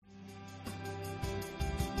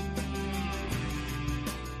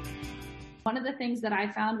One of the things that I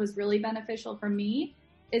found was really beneficial for me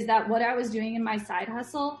is that what I was doing in my side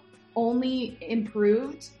hustle only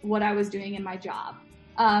improved what I was doing in my job.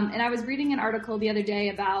 And I was reading an article the other day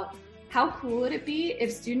about how cool would it be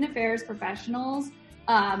if student affairs professionals,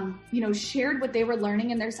 shared what they were learning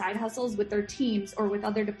in their side hustles with their teams or with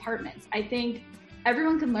other departments. I think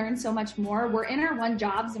everyone can learn so much more. We're in our one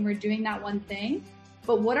jobs and we're doing that one thing,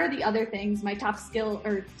 but what are the other things? My top skill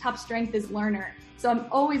or top strength is learner. So I'm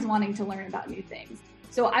always wanting to learn about new things.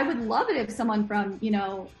 So I would love it if someone from,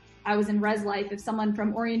 I was in Res Life, if someone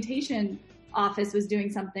from orientation office was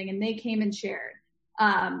doing something and they came and shared.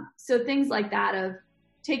 So things like that of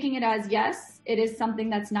taking it as, yes, it is something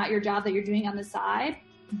that's not your job that you're doing on the side,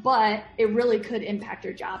 but it really could impact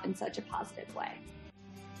your job in such a positive way.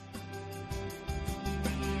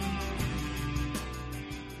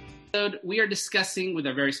 We are discussing with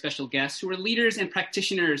our very special guests who are leaders and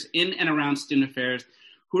practitioners in and around student affairs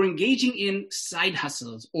who are engaging in side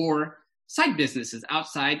hustles or side businesses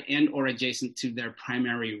outside and or adjacent to their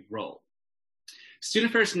primary role.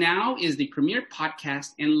 Student Affairs Now is the premier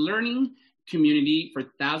podcast and learning community for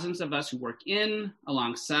thousands of us who work in,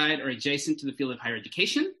 alongside, or adjacent to the field of higher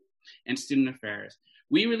education and student affairs.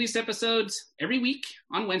 We release episodes every week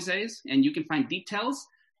on Wednesdays, and you can find details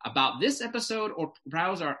about this episode or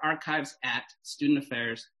browse our archives at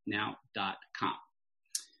studentaffairsnow.com.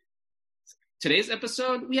 Today's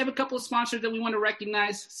episode, we have a couple of sponsors that we want to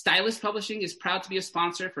recognize. Stylist Publishing is proud to be a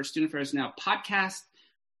sponsor for Student Affairs Now podcast.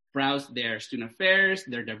 Browse their student affairs,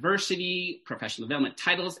 their diversity, professional development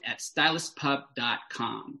titles at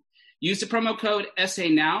stylistpub.com. Use the promo code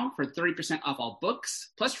SANOW for 30% off all books,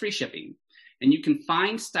 plus free shipping. And you can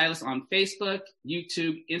find Stylist on Facebook,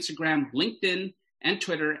 YouTube, Instagram, LinkedIn, and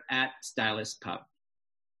Twitter at stylistpub.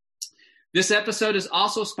 This episode is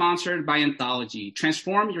also sponsored by Anthology.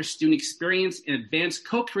 Transform your student experience in advanced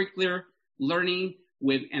co-curricular learning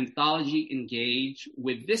with Anthology Engage.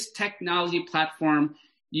 With this technology platform,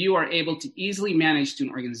 you are able to easily manage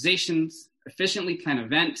student organizations, efficiently plan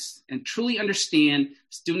events, and truly understand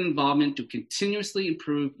student involvement to continuously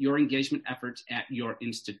improve your engagement efforts at your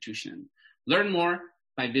institution. Learn more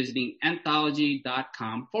by visiting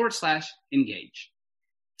anthology.com/engage.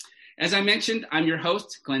 As I mentioned, I'm your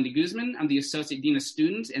host, Glenn DeGuzman. I'm the Associate Dean of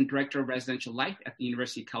Students and Director of Residential Life at the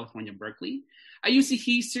University of California, Berkeley. I use the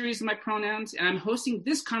he series of my pronouns, and I'm hosting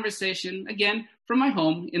this conversation, again, from my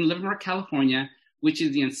home in Livermore, California, which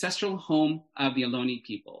is the ancestral home of the Ohlone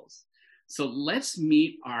peoples. So let's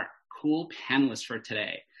meet our cool panelists for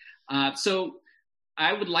today. So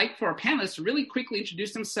I would like for our panelists to really quickly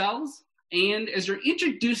introduce themselves. And as you're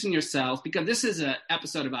introducing yourselves, because this is an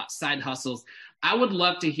episode about side hustles, I would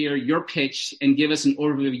love to hear your pitch and give us an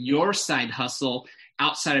overview of your side hustle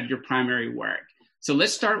outside of your primary work. So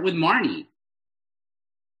let's start with Marney.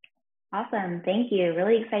 Awesome. Thank you.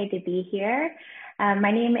 Really excited to be here.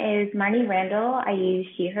 My name is Marney Randle. I use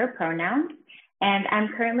she, her pronouns, and I'm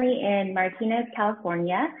currently in Martinez,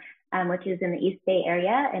 California, which is in the East Bay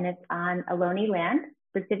area, and it's on Ohlone land,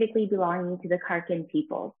 specifically belonging to the Karkin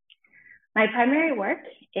peoples. My primary work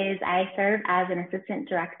is I serve as an assistant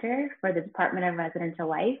director for the Department of Residential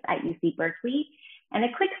Life at UC Berkeley. And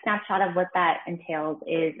a quick snapshot of what that entails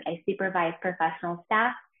is I supervise professional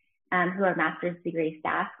staff who are master's degree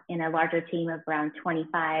staff in a larger team of around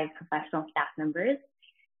 25 professional staff members.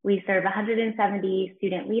 We serve 170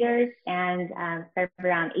 student leaders and serve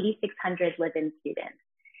around 8,600 live-in students.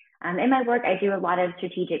 In my work, I do a lot of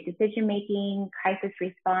strategic decision-making, crisis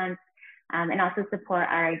response, and also support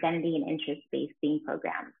our identity and interest-based STEAM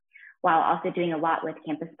programs, while also doing a lot with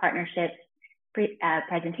campus partnerships,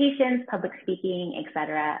 presentations, public speaking, et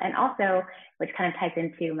cetera. And also, which kind of ties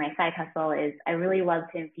into my side hustle, is I really love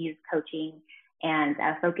to infuse coaching and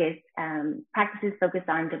practices focused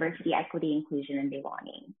on diversity, equity, inclusion, and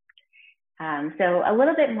belonging. So a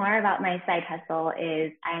little bit more about my side hustle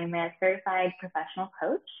is I'm a certified professional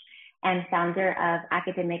coach and founder of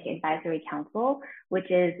Academic Advisory Council, which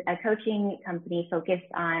is a coaching company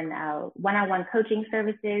focused on one-on-one coaching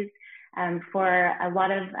services for a lot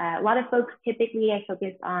of folks. Typically, I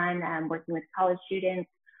focus on working with college students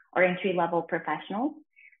or entry-level professionals.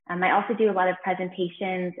 I also do a lot of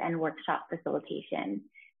presentations and workshop facilitation.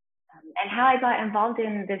 And how I got involved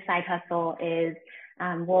in this side hustle is,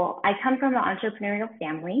 I come from an entrepreneurial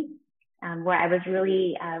family. Where I was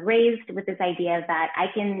really raised with this idea that I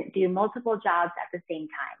can do multiple jobs at the same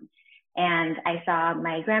time. And I saw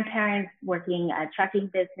my grandparents working a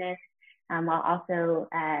trucking business while also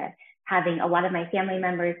having a lot of my family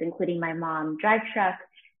members, including my mom, drive truck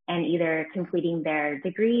and either completing their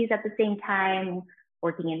degrees at the same time,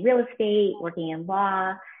 working in real estate, working in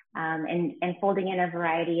law, and folding in a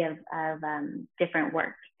variety of different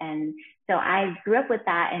work. And so I grew up with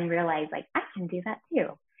that and realized like, I can do that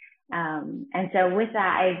too. And so with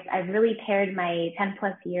that, I've really paired my 10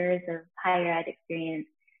 plus years of higher ed experience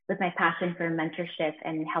with my passion for mentorship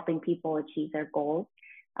and helping people achieve their goals.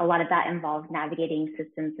 A lot of that involves navigating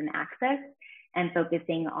systems and access and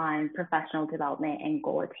focusing on professional development and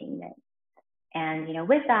goal attainment. And, you know,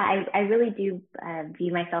 with that, I really do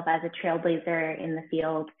view myself as a trailblazer in the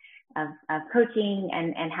field of coaching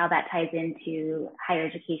and how that ties into higher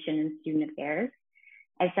education and student affairs.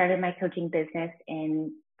 I started my coaching business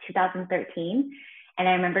in 2013. And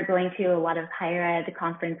I remember going to a lot of higher ed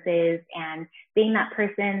conferences and being that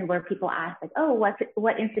person where people ask like, oh,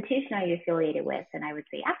 what institution are you affiliated with? And I would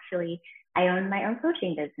say, actually, I own my own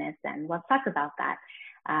coaching business, and let's talk about that.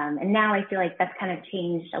 And now I feel like that's kind of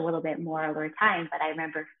changed a little bit more over time, but I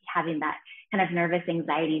remember having that kind of nervous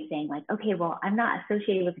anxiety saying like, okay, well, I'm not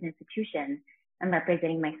associated with an institution. I'm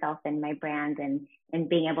representing myself and my brand and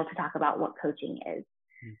being able to talk about what coaching is.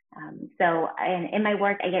 So in my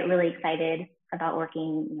work, I get really excited about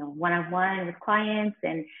working, you know, one-on-one with clients.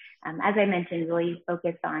 And as I mentioned, really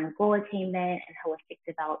focused on goal attainment and holistic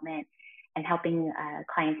development and helping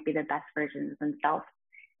clients be the best versions of themselves.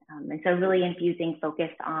 And so really infusing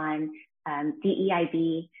focus on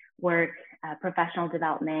DEIB work, professional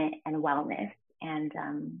development, and wellness. And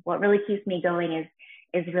what really keeps me going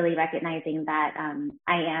is really recognizing that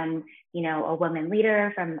I am, you know, a woman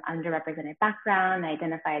leader from underrepresented background, I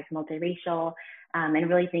identify as multiracial, and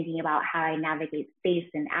really thinking about how I navigate space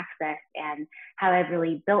and access and how I've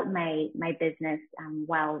really built my business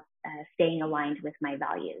while staying aligned with my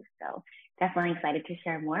values. So definitely excited to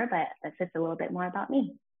share more, but that's just a little bit more about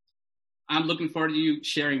me. I'm looking forward to you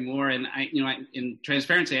sharing more. And in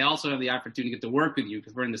transparency, I also have the opportunity to get to work with you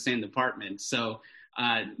because we're in the same department. So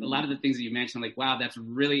a lot of the things that you mentioned, like, wow, that's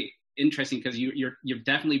really interesting because you're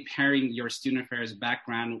definitely pairing your student affairs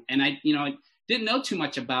background. And I didn't know too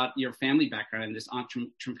much about your family background and this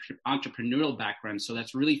entrepreneurial background. So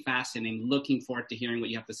that's really fascinating. Looking forward to hearing what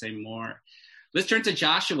you have to say more. Let's turn to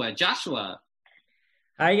Joshua. Joshua.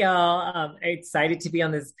 Hi, y'all. Excited to be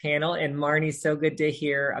on this panel. And Marney, so good to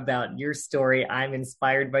hear about your story. I'm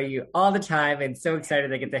inspired by you all the time and so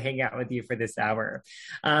excited I get to hang out with you for this hour.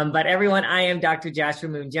 But everyone, I am Dr. Joshua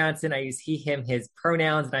Moon Johnson. I use he, him, his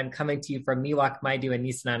pronouns, and I'm coming to you from Miwok, Maidu, and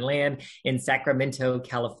Nisenan land in Sacramento,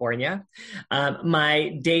 California.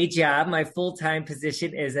 My day job, my full-time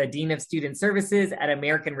position is a Dean of Student Services at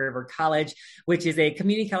American River College, which is a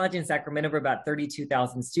community college in Sacramento for about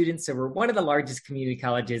 32,000 students. So we're one of the largest community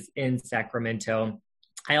colleges in Sacramento.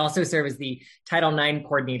 I also serve as the Title IX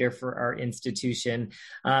coordinator for our institution.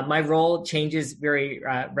 My role changes very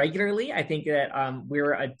regularly. I think that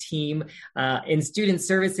we're a team in student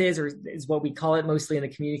services, or is what we call it mostly in the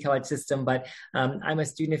community college system, but I'm a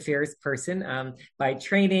student affairs person by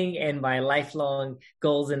training and by lifelong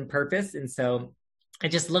goals and purpose. And so it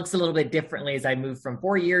just looks a little bit differently as I move from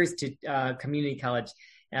 4 years to community college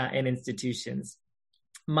and institutions.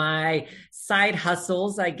 My side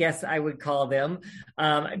hustles, I guess I would call them,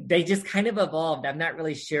 they just kind of evolved. I'm not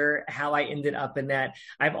really sure how I ended up in that.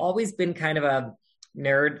 I've always been kind of a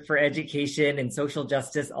nerd for education and social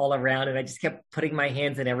justice all around, and I just kept putting my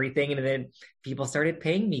hands in everything, and then people started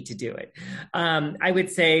paying me to do it. I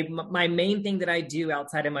would say my main thing that I do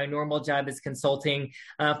outside of my normal job is consulting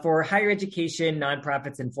for higher education,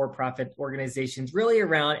 nonprofits, and for-profit organizations, really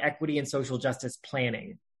around equity and social justice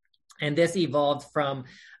planning. And this evolved from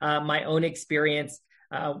my own experience.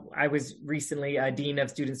 I was recently a Dean of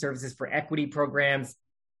Student Services for Equity Programs,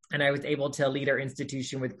 and I was able to lead our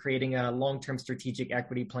institution with creating a long-term strategic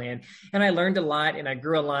equity plan. And I learned a lot and I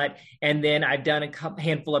grew a lot. And then I've done a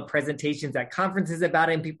handful of presentations at conferences about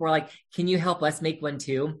it, and people were like, can you help us make one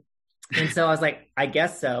too? And so I was like, I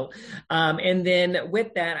guess so. And then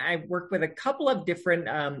with that, I worked with a couple of different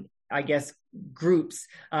groups.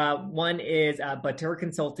 One is Butler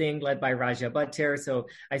Consulting, led by Raja Butler. So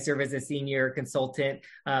I serve as a senior consultant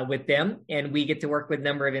with them, and we get to work with a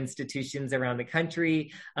number of institutions around the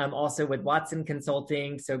country. Also with Watson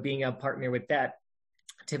Consulting, so being a partner with that,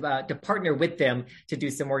 to partner with them to do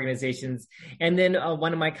some organizations. And then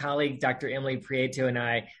one of my colleagues, Dr. Emily Prieto, and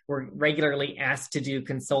I were regularly asked to do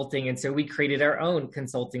consulting. And so we created our own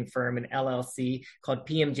consulting firm, an LLC called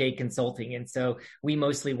PMJ Consulting. And so we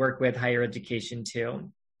mostly work with higher education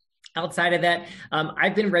too. Outside of that,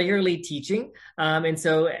 I've been regularly teaching. And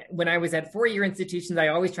so when I was at four-year institutions, I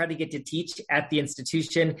always tried to get to teach at the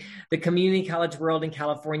institution. The community college world in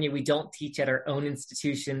California, we don't teach at our own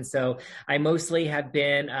institution. So I mostly have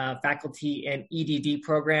been faculty in EDD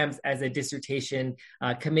programs as a dissertation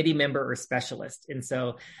committee member or specialist. And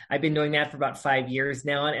so I've been doing that for about 5 years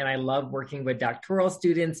now. And I love working with doctoral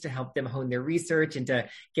students to help them hone their research and to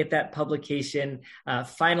get that publication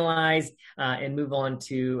finalized and move on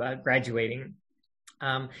to graduating.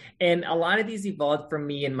 And a lot of these evolved from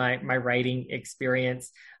me and my writing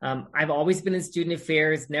experience. I've always been in student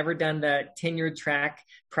affairs, never done the tenure track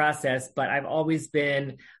process, but I've always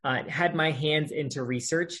been, had my hands into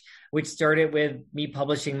research, which started with me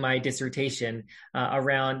publishing my dissertation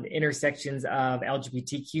around intersections of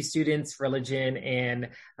LGBTQ students, religion, and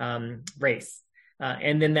race.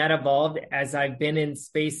 And then that evolved as I've been in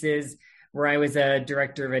spaces where I was a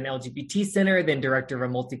director of an LGBT center, then director of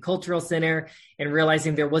a multicultural center, and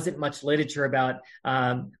realizing there wasn't much literature about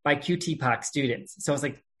by QTPOC students. So I was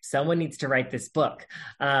like, someone needs to write this book.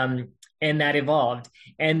 And that evolved.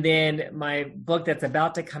 And then my book that's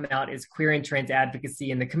about to come out is Queer and Trans Advocacy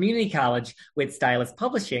in the Community College with Stylus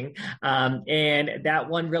Publishing. And that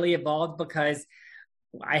one really evolved because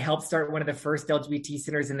I helped start one of the first LGBT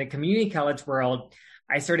centers in the community college world.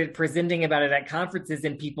 I started presenting about it at conferences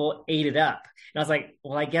and people ate it up. And I was like,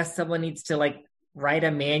 well, I guess someone needs to like write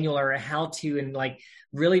a manual or a how-to and like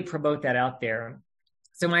really promote that out there.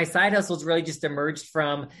 So my side hustles really just emerged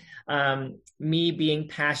from me being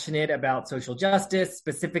passionate about social justice,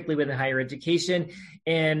 specifically within higher education,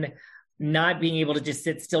 and not being able to just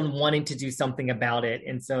sit still and wanting to do something about it.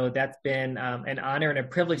 And so that's been an honor and a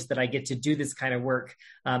privilege that I get to do this kind of work.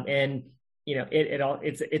 And you know,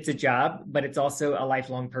 it's a job, but it's also a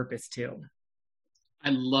lifelong purpose too. I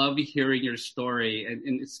love hearing your story,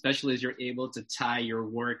 and especially as you're able to tie your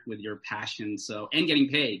work with your passion, and getting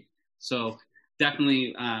paid. So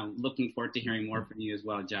definitely looking forward to hearing more from you as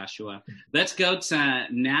well, Joshua. Let's go to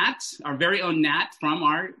Nat, our very own Nat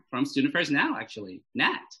from Student Affairs Now, actually.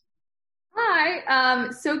 Nat. Hi,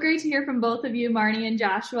 so great to hear from both of you, Marney and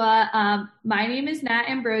Joshua. My name is Nat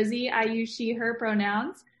Ambrosey. I use she, her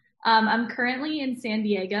pronouns. I'm currently in San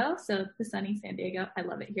Diego, so the sunny San Diego. I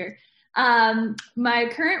love it here. My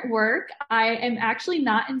current work, I am actually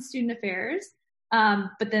not in student affairs,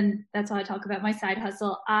 but then that's how I talk about my side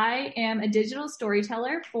hustle. I am a digital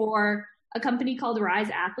storyteller for a company called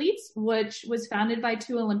Rise Athletes, which was founded by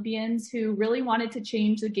two Olympians who really wanted to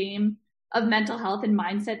change the game of mental health and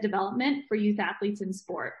mindset development for youth athletes in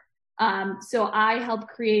sport. So I help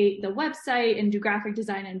create the website and do graphic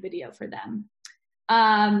design and video for them.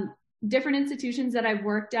 Different institutions that I've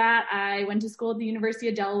worked at. I went to school at the University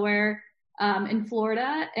of Delaware in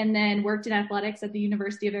Florida, and then worked in athletics at the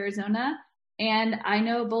University of Arizona. And I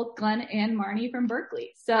know both Glenn and Marney from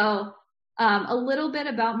Berkeley. So a little bit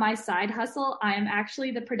about my side hustle. I am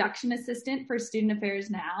actually the production assistant for Student Affairs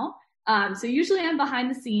Now. So usually I'm behind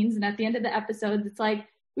the scenes, and at the end of the episode, it's like,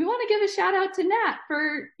 we want to give a shout out to Nat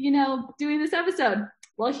for, doing this episode.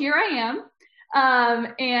 Well, here I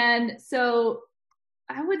am. And so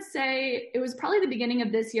I would say it was probably the beginning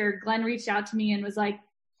of this year, Glenn reached out to me and was like,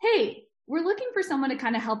 hey, we're looking for someone to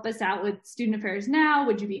kind of help us out with Student Affairs Now.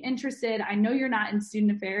 Would you be interested? I know you're not in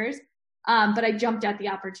student affairs, but I jumped at the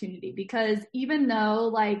opportunity because even though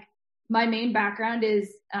like my main background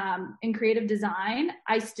is in creative design,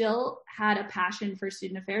 I still had a passion for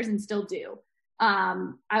student affairs and still do.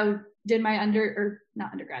 I did my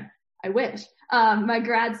my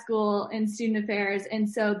grad school in student affairs. And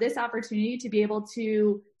so this opportunity to be able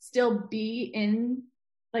to still be in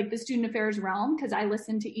like the student affairs realm, because I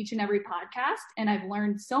listen to each and every podcast and I've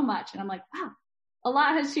learned so much. And I'm like, wow, a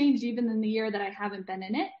lot has changed even in the year that I haven't been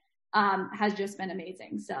in it, has just been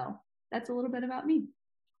amazing. So that's a little bit about me.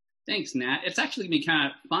 Thanks, Nat. It's actually been kind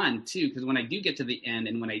of fun too, because when I do get to the end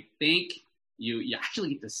and when I thank you, you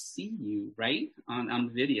actually get to see you, right,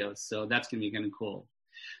 on video. So that's going to be kind of cool.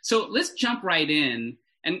 So let's jump right in.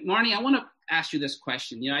 And Marney, I want to ask you this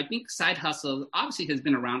question. I think side hustle obviously has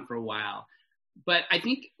been around for a while, but I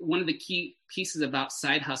think one of the key pieces about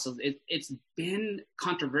side hustles, it's been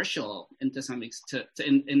controversial into some extent,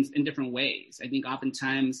 in different ways. I think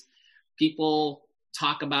oftentimes people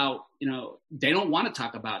talk about, they don't want to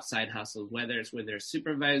talk about side hustles, whether it's with their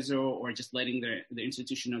supervisor or just letting the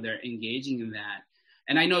institution know they're engaging in that.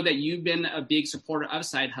 And I know that you've been a big supporter of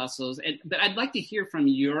side hustles, but I'd like to hear from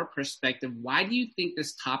your perspective. Why do you think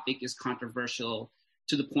this topic is controversial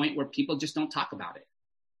to the point where people just don't talk about it?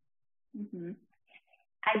 Mm-hmm.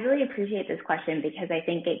 I really appreciate this question because I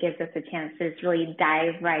think it gives us a chance to just really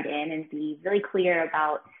dive right in and be really clear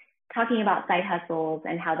about talking about side hustles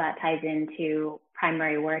and how that ties into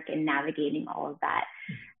primary work and navigating all of that.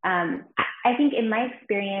 I think in my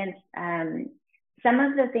experience, some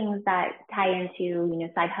of the things that tie into,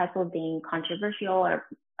 side hustle being controversial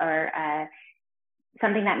or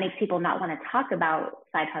something that makes people not want to talk about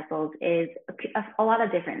side hustles is a lot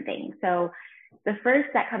of different things. So the first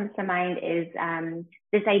that comes to mind is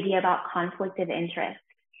this idea about conflict of interest.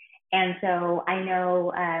 And so I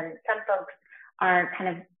know some folks are kind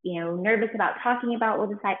of, nervous about talking about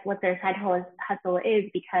what their side hustle is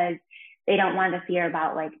because they don't want to fear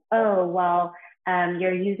about like, oh, well,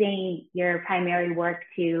 you're using your primary work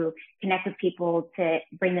to connect with people to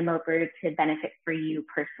bring them over to benefit for you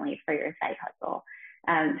personally for your side hustle.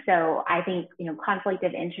 So I think, conflict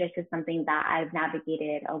of interest is something that I've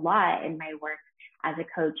navigated a lot in my work as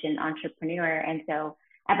a coach and entrepreneur. And so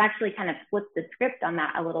I've actually kind of flipped the script on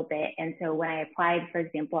that a little bit. And so when I applied, for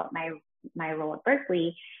example, at my role at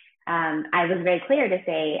Berkeley, I was very clear to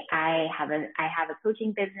say, I have a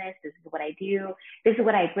coaching business. This is what I do. This is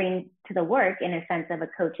what I bring to the work in a sense of a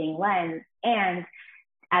coaching lens. And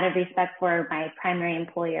out of respect for my primary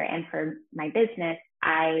employer and for my business,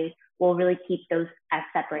 I will really keep those as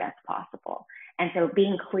separate as possible. And so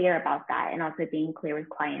being clear about that and also being clear with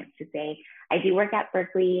clients to say, I do work at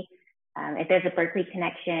Berkeley. If there's a Berkeley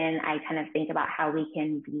connection, I kind of think about how we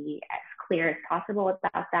can be as clear as possible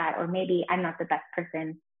about that. Or maybe I'm not the best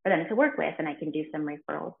person for them to work with and I can do some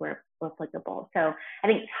referrals where applicable. So I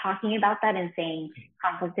think talking about that and saying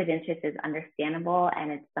conflict of interest is understandable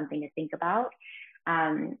and it's something to think about.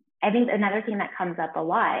 I think another thing that comes up a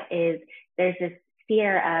lot is there's this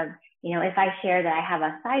fear of, if I share that I have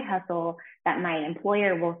a side hustle, that my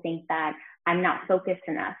employer will think that I'm not focused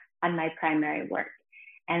enough on my primary work.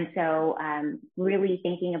 And so really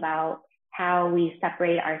thinking about how we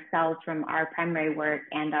separate ourselves from our primary work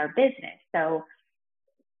and our business. So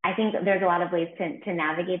I think there's a lot of ways to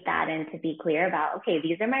navigate that and to be clear about, okay,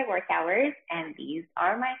 these are my work hours and these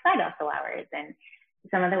are my side hustle hours. And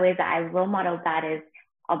some of the ways that I role modeled that is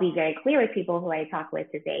I'll be very clear with people who I talk with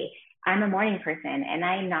to say, I'm a morning person and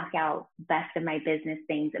I knock out best of my business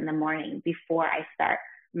things in the morning before I start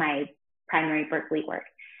my primary Berkeley work.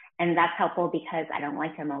 And that's helpful because I don't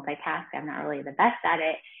like to multitask. I'm not really the best at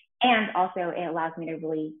it. And also it allows me to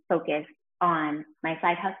really focus on my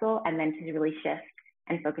side hustle and then to really shift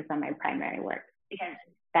and focus on my primary work because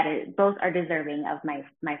both are deserving of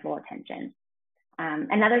my full attention.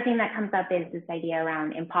 Another thing that comes up is this idea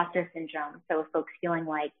around imposter syndrome. So folks feeling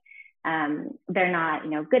like they're not,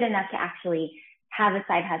 good enough to actually have a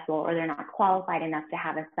side hustle or they're not qualified enough to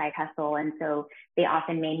have a side hustle. And so they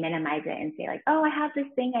often may minimize it and say like, oh, I have this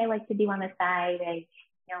thing I like to do on the side. I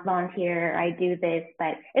volunteer, I do this,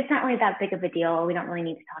 but it's not really that big of a deal. We don't really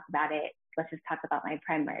need to talk about it. Let's just talk about my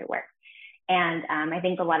primary work. And I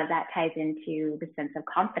think a lot of that ties into the sense of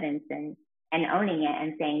confidence and owning it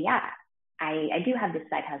and saying, yeah, I do have this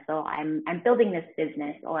side hustle. I'm building this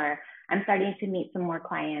business, or I'm starting to meet some more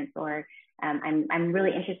clients, or I'm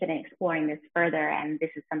really interested in exploring this further. And this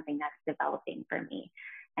is something that's developing for me.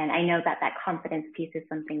 And I know that confidence piece is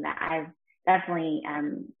something that I've definitely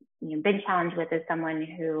been challenged with as someone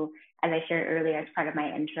who, as I shared earlier as part of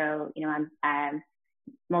my intro, I'm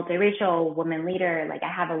multiracial woman leader. Like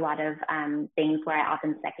I have a lot of things where I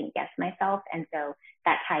often second guess myself. And so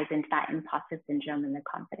that ties into that imposter syndrome and the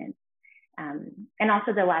confidence. And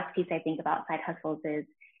also the last piece I think about side hustles is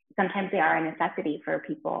sometimes they are a necessity for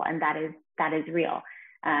people, and that is real.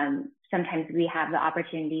 Sometimes we have the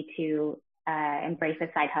opportunity to embrace a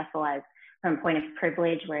side hustle as from a point of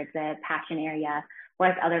privilege where it's a passion area,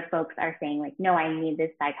 whereas other folks are saying like, no, I need this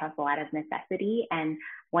side hustle out of necessity. And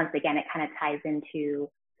once again, it kind of ties into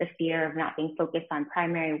the fear of not being focused on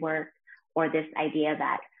primary work, or this idea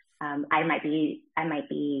that I might be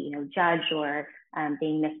judged or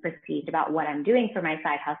being misperceived about what I'm doing for my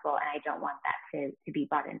side hustle, and I don't want that to be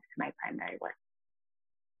brought into my primary work.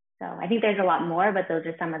 So I think there's a lot more, but those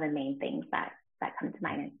are some of the main things that come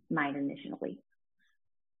to mind initially.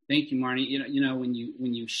 Thank you, Marney.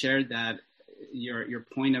 When you shared that, your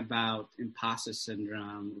point about imposter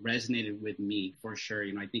syndrome resonated with me for sure.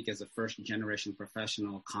 I think as a first generation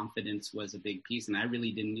professional, confidence was a big piece, and I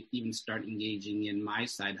really didn't even start engaging in my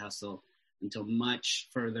side hustle until much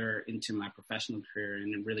further into my professional career.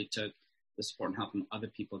 And it really took the support and help from other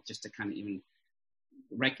people just to kind of even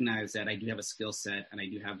recognize that I do have a skill set and I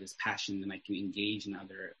do have this passion and I can engage in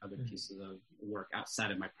other pieces of work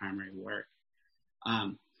outside of my primary work.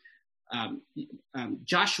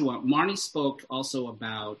 Joshua, Marney spoke also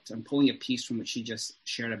about, I'm pulling a piece from what she just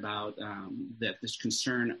shared about that this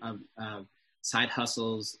concern of side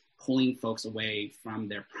hustles pulling folks away from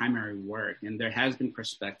their primary work. And there has been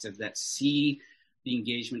perspectives that see the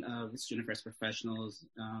engagement of student affairs professionals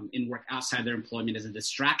in work outside their employment as a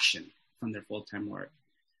distraction from their full-time work.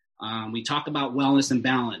 We talk about wellness and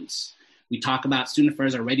balance. We talk about student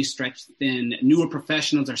affairs already stretched thin. Newer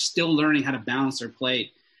professionals are still learning how to balance their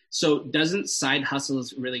plate. So doesn't side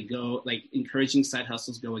hustles really go, like encouraging side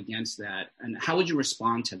hustles go against that? And how would you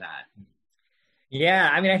respond to that? Yeah,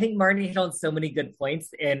 I mean, I think Marney hit on so many good points,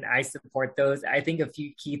 and I support those. I think a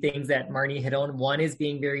few key things that Marney hit on. One is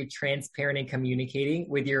being very transparent and communicating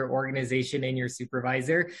with your organization and your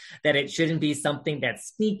supervisor, that it shouldn't be something that's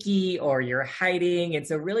sneaky or you're hiding. And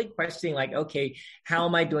so really questioning like, okay, how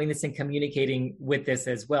am I doing this and communicating with this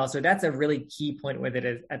as well? So that's a really key point with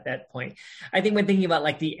it at that point. I think when thinking about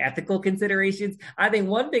like the ethical considerations, I think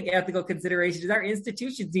one big ethical consideration is our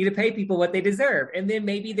institutions need to pay people what they deserve. And then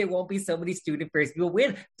maybe there won't be so many student affairs people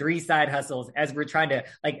with 3 side hustles as we're trying to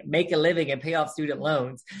like make a living and pay off student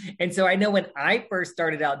loans. And so I know when I first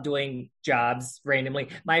started out doing jobs randomly,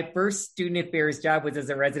 my first student affairs job was as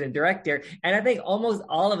a resident director. And I think almost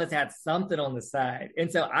all of us had something on the side.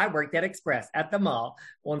 And so I worked at Express at the mall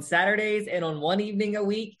on Saturdays and on one evening a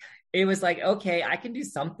week. It was like, okay, I can do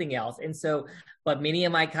something else. And so, but many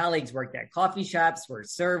of my colleagues worked at coffee shops, were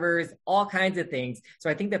servers, all kinds of things. So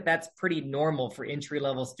I think that that's pretty normal for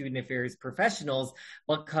entry-level student affairs professionals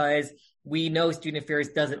because we know student affairs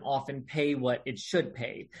doesn't often pay what it should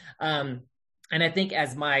pay. And I think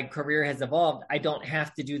as my career has evolved, I don't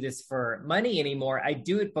have to do this for money anymore. I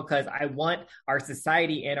do it because I want our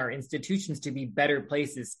society and our institutions to be better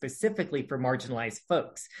places specifically for marginalized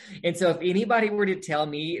folks. And so if anybody were to tell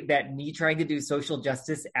me that me trying to do social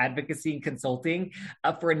justice advocacy and consulting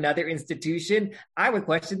for another institution, I would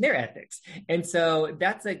question their ethics. And so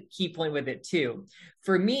that's a key point with it too.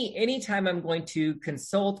 For me, anytime I'm going to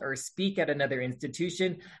consult or speak at another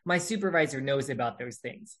institution, my supervisor knows about those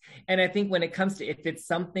things. And I think when it comes to if it's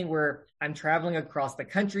something where I'm traveling across the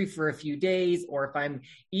country for a few days, or if I'm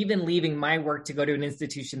even leaving my work to go to an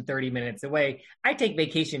institution 30 minutes away, I take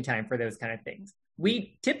vacation time for those kind of things.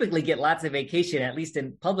 We typically get lots of vacation, at least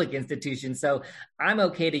in public institutions. So I'm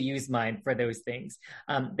okay to use mine for those things.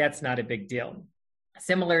 That's not a big deal.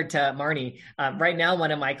 Similar to Marney, right now, one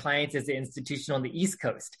of my clients is an institution on the East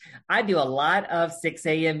Coast. I do a lot of 6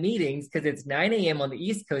 a.m. meetings because it's 9 a.m. on the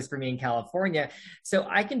East Coast for me in California. So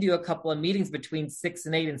I can do a couple of meetings between 6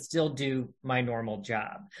 and 8 and still do my normal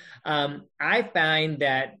job. I find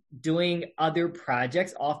that doing other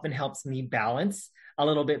projects often helps me balance a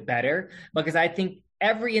little bit better because I think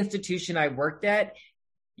every institution I worked at,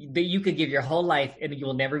 that you could give your whole life and you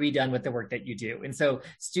will never be done with the work that you do. And so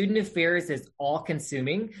student affairs is all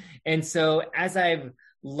consuming. And so as I've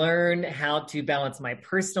learned how to balance my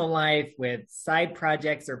personal life with side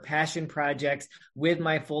projects or passion projects with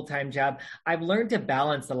my full-time job, I've learned to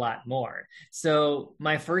balance a lot more. So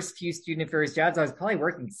my first few student affairs jobs, I was probably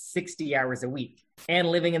working 60 hours a week and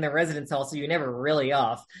living in the residence hall, so you're never really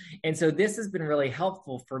off. And so this has been really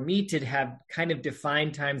helpful for me to have kind of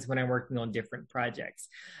defined times when I'm working on different projects.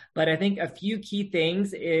 But I think a few key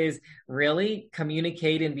things is really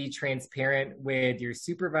communicate and be transparent with your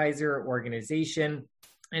supervisor or organization,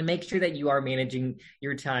 and make sure that you are managing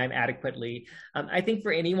your time adequately. I think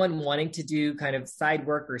for anyone wanting to do kind of side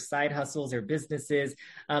work or side hustles or businesses,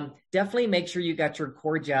 definitely make sure you got your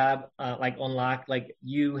core job like on lock, like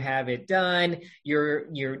you have it done. You're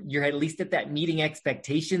at least at that meeting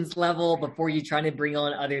expectations level before you try to bring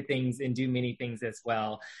on other things and do many things as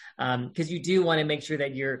well. Because you do want to make sure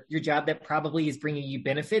that your job that probably is bringing you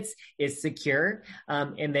benefits is secure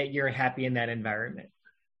and that you're happy in that environment.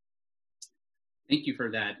 Thank you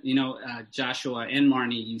for that. You know, Joshua and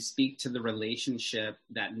Marney, you speak to the relationship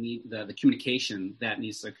that the communication that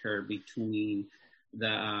needs to occur between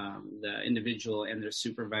the individual and their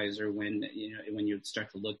supervisor when you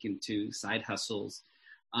start to look into side hustles.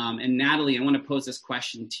 And Natalie, I want to pose this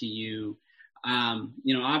question to you.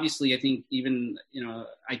 Obviously, I think even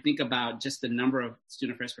I think about just the number of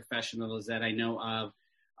student affairs professionals that I know of.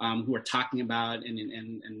 Who are talking about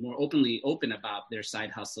and more open about their side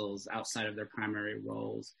hustles outside of their primary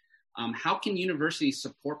roles. How can universities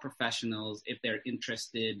support professionals if they're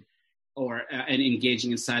interested or and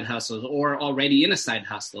engaging in side hustles or already in a side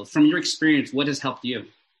hustle? From your experience, what has helped you?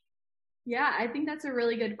 Yeah, I think that's a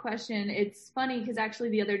really good question. It's funny because actually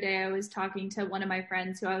the other day I was talking to one of my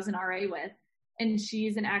friends who I was an RA with, and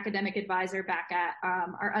she's an academic advisor back at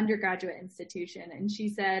our undergraduate institution. And she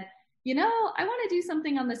said, I want to do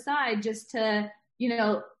something on the side just to,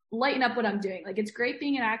 lighten up what I'm doing. Like, it's great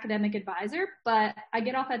being an academic advisor, but I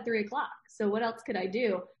get off at 3:00. So what else could I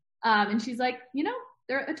do? And she's like,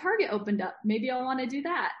 a Target opened up. Maybe I'll want to do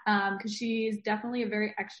that because she's definitely a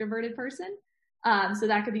very extroverted person. So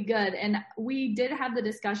that could be good. And we did have the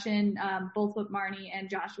discussion, both what Marney and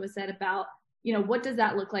Joshua said about, what does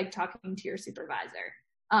that look like talking to your supervisor?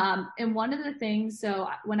 And one of the things, so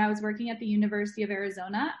when I was working at the University of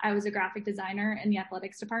Arizona, I was a graphic designer in the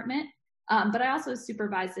athletics department, but I also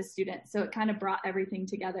supervised a student. So it kind of brought everything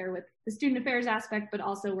together with the student affairs aspect, but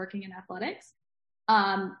also working in athletics.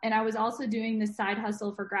 And I was also doing this side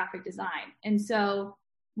hustle for graphic design. And so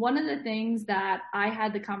one of the things that I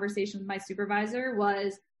had the conversation with my supervisor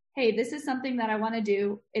was, hey, this is something that I want to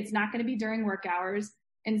do. It's not going to be during work hours.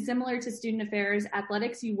 And similar to student affairs,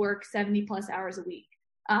 athletics, you work 70 plus hours a week,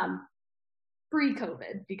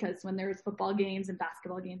 pre-COVID, because when there was football games and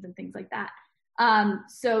basketball games and things like that.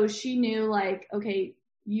 So she knew like, okay,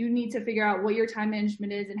 you need to figure out what your time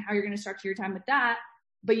management is and how you're going to structure your time with that,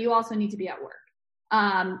 but you also need to be at work.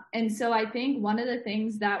 And so I think one of the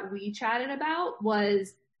things that we chatted about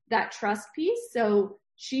was that trust piece. So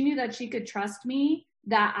she knew that she could trust me,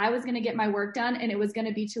 that I was going to get my work done and it was going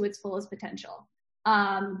to be to its fullest potential.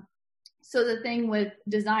 So the thing with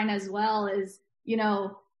design as well is,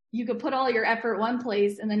 you could put all your effort one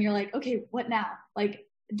place and then you're like, okay, what now? Like,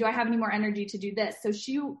 do I have any more energy to do this? So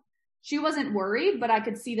she wasn't worried, but I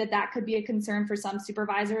could see that could be a concern for some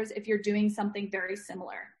supervisors if you're doing something very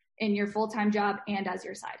similar in your full-time job and as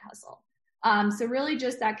your side hustle. So really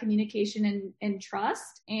just that communication and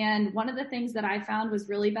trust. And one of the things that I found was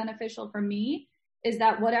really beneficial for me is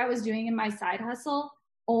that what I was doing in my side hustle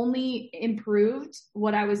only improved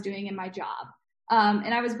what I was doing in my job.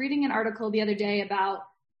 And I was reading an article the other day about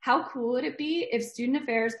how cool would it be if student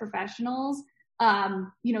affairs professionals,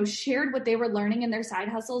 shared what they were learning in their side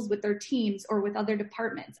hustles with their teams or with other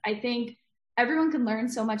departments. I think everyone can learn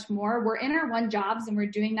so much more. We're in our one jobs and we're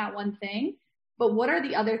doing that one thing, but what are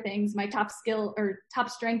the other things? My top skill or top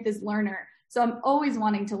strength is learner. So I'm always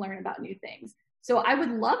wanting to learn about new things. So I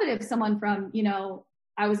would love it if someone from,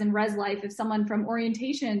 I was in Res Life, if someone from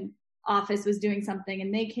orientation office was doing something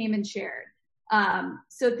and they came and shared.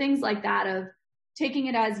 So things like that of taking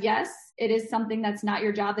it as, yes, it is something that's not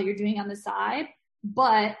your job that you're doing on the side,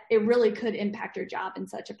 but it really could impact your job in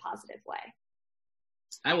such a positive way.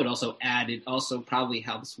 I would also add, it also probably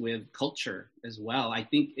helps with culture as well. I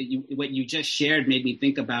think what you just shared made me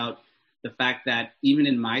think about the fact that even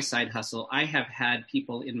in my side hustle, I have had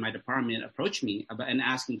people in my department approach me and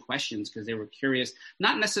asking questions because they were curious,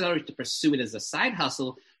 not necessarily to pursue it as a side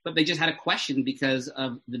hustle, but they just had a question because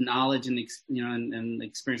of the knowledge and and the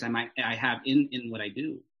experience I have in what I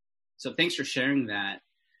do. So thanks for sharing that.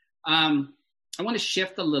 I want to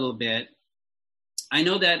shift a little bit. I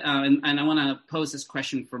know that, and I want to pose this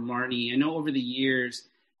question for Marney. I know over the years,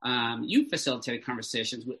 you facilitated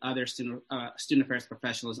conversations with other student affairs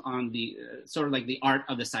professionals on the sort of like the art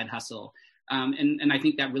of the side hustle. And I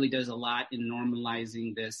think that really does a lot in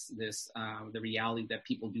normalizing the reality that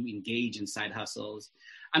people do engage in side hustles.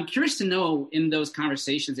 I'm curious to know, in those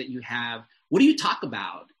conversations that you have, what do you talk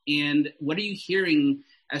about? And what are you hearing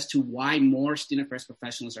as to why more student affairs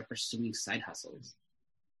professionals are pursuing side hustles?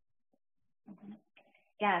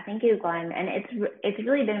 Yeah, thank you, Glenn. And it's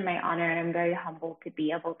really been my honor, and I'm very humbled to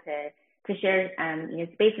be able to share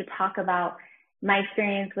space to talk about my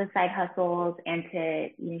experience with side hustles and to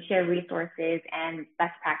share resources and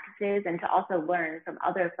best practices, and to also learn from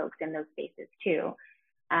other folks in those spaces too.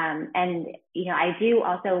 I do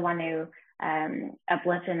also want to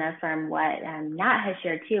uplift and affirm what Nat has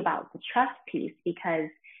shared too about the trust piece, because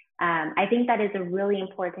I think that is a really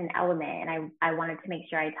important element, and I wanted to make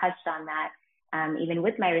sure I touched on that. Even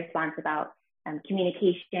with my response about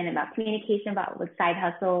communication about what side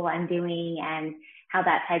hustle I'm doing and how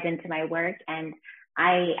that ties into my work. And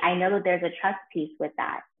I know that there's a trust piece with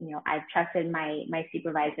that. I've trusted my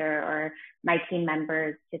supervisor or my team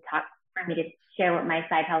members for me to share what my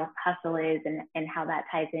side hustle is and how that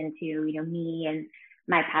ties into, me and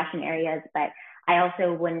my passion areas. But I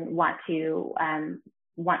also wouldn't want for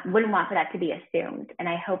that to be assumed. And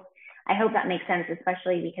I hope that makes sense,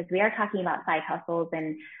 especially because we are talking about side hustles,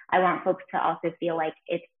 and I want folks to also feel like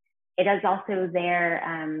it is also their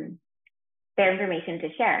information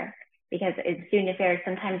to share, because in student affairs,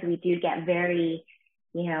 sometimes we do get very,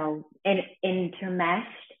 intermeshed,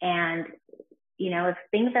 and, if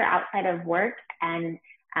things are outside of work, and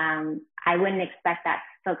I wouldn't expect that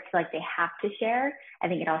folks feel like they have to share. I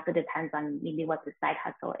think it also depends on maybe what the side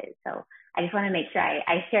hustle is. So I just want to make sure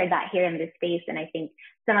I shared that here in this space. And I think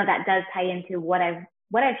some of that does tie into what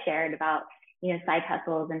I've shared about, side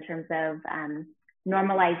hustles in terms of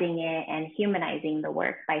normalizing it and humanizing the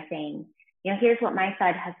work by saying, here's what my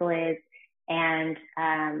side hustle is, and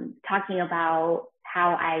talking about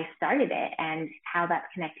how I started it and how that's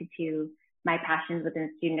connected to my passions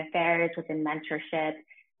within student affairs, within mentorship,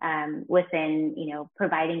 within,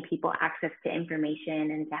 providing people access to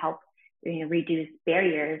information and to help, reduce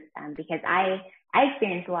barriers. Because I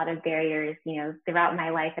experienced a lot of barriers, throughout my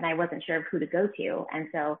life, and I wasn't sure of who to go to. And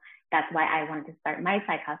so that's why I wanted to start my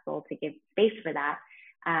side hustle, to give space for that.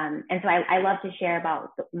 And so I love to share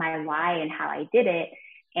about my why and how I did it.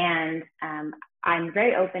 And I'm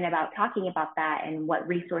very open about talking about that and what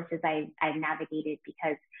resources I've navigated,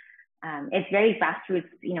 because it's very grassroots,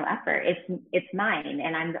 effort. It's mine,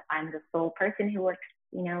 and I'm the sole person who works,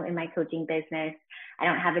 in my coaching business. I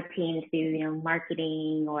don't have a team to do,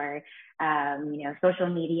 marketing or, social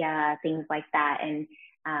media, things like that. And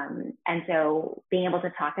so being able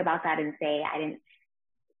to talk about that and say,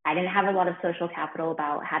 I didn't have a lot of social capital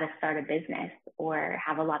about how to start a business or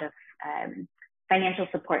have a lot of financial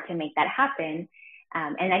support to make that happen.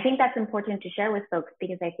 And I think that's important to share with folks,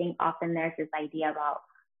 because I think often there's this idea about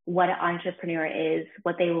what an entrepreneur is,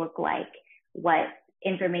 what they look like, what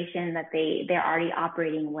information that they're already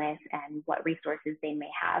operating with, and what resources they may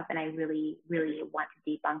have. And I really, really want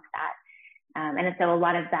to debunk that. And so a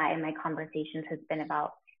lot of that in my conversations has been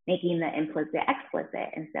about making the implicit explicit.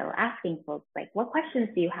 And so asking folks, like, what questions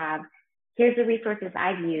do you have? Here's the resources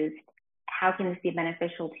I've used. How can this be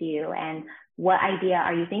beneficial to you? And what idea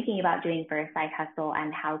are you thinking about doing for a side hustle?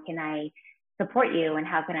 And how can I support you? And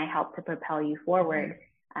how can I help to propel you forward?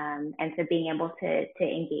 And so being able to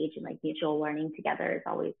engage in like mutual learning together is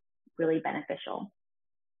always really beneficial.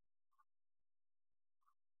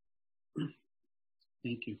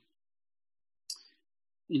 Thank you.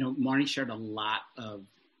 Marney shared a lot of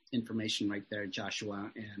information right there, Joshua,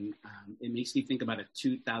 and it makes me think about a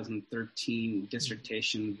 2013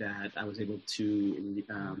 dissertation that I was able to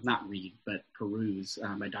not read, but peruse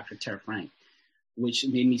by Dr. Tara Frank, which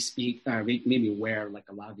made me aware like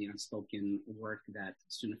a lot of the unspoken work that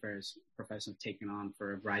student affairs professionals have taken on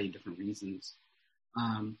for a variety of different reasons.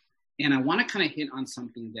 And I want to kind of hit on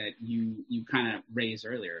something that you kind of raised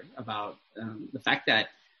earlier about the fact that,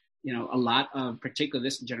 a lot of, particularly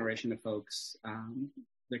this generation of folks,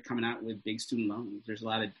 they're coming out with big student loans. There's a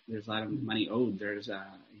lot of money owed. There's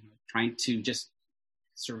trying to just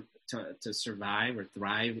to survive or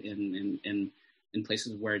thrive in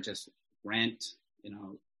places where just rent,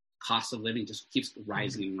 cost of living just keeps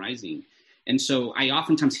rising and rising. And so I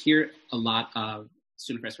oftentimes hear a lot of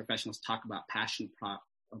student affairs professionals talk about passion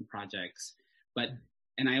projects,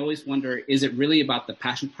 and I always wonder, is it really about the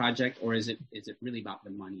passion project, or is it really about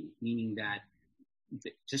the money? Meaning that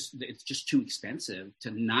it's just too expensive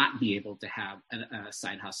to not be able to have a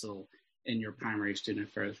side hustle in your primary student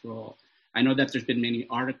affairs role. I know that there's been many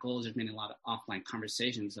articles, there's been a lot of offline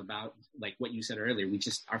conversations about, like what you said earlier,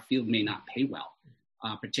 our field may not pay well,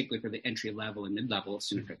 particularly for the entry level and mid-level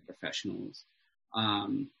student affairs professionals.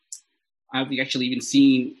 I've actually even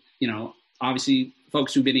seen, obviously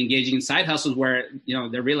folks who've been engaging in side hustles where,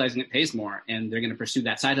 they're realizing it pays more and they're going to pursue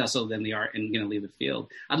that side hustle than they are and going to leave the field.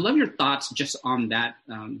 I'd love your thoughts just on that,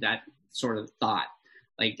 that sort of thought.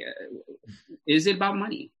 Like, is it about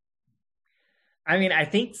money? I mean, I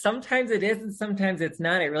think sometimes it is and sometimes it's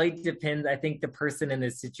not. It really depends, I think, the person in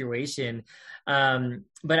this situation.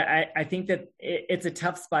 But I think that it's a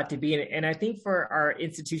tough spot to be in. And I think for our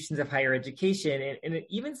institutions of higher education and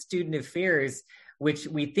even student affairs, which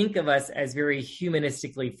we think of us as very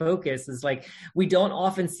humanistically focused, is like, we don't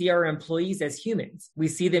often see our employees as humans. We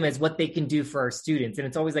see them as what they can do for our students. And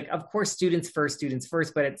it's always like, of course, students first.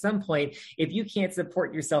 But at some point, if you can't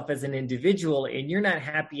support yourself as an individual and you're not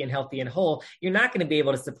happy and healthy and whole, you're not going to be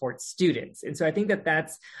able to support students. And so I think that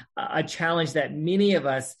that's a challenge that many of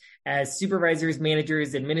us as supervisors,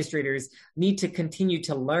 managers, administrators need to continue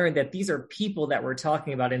to learn, that these are people that we're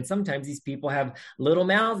talking about. And sometimes these people have little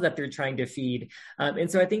mouths that they're trying to feed.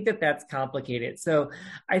 And so I think that that's complicated. So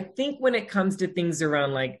I think when it comes to things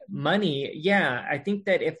around like money, yeah, I think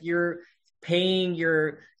that if you're paying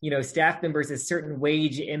your, staff members a certain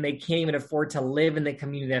wage and they can't even afford to live in the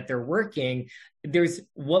community that they're working,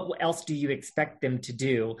 what else do you expect them to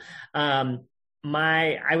do? I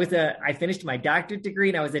finished my doctorate degree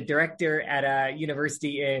and I was a director at a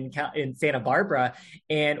university in Santa Barbara.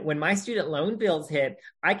 And when my student loan bills hit,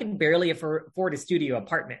 I could barely afford a studio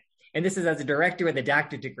apartment. And this is as a director with a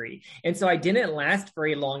doctorate degree. And so I didn't last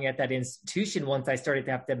very long at that institution once I started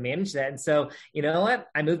to have to manage that. And so, you know what?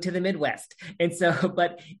 I moved to the Midwest. And so,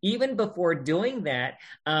 but even before doing that,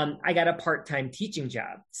 I got a part-time teaching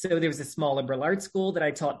job. So there was a small liberal arts school that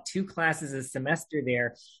I taught 2 classes a semester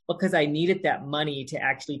there because I needed that money to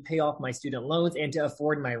actually pay off my student loans and to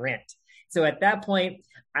afford my rent. So at that point,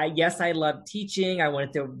 I loved teaching. I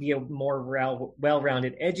wanted to be a more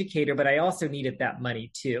well-rounded educator, but I also needed that money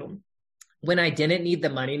too. When I didn't need the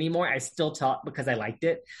money anymore, I still taught because I liked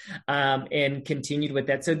it, and continued with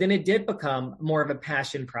that. So then it did become more of a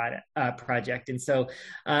passion project. And so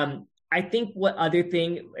I think what other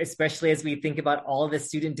thing, especially as we think about all of the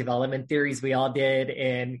student development theories we all did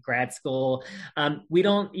in grad school, we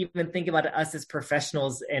don't even think about us as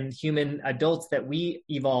professionals and human adults that we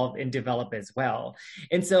evolve and develop as well.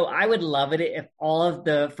 And so I would love it if all of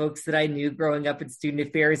the folks that I knew growing up in student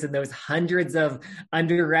affairs and those hundreds of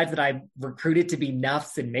undergrads that I recruited to be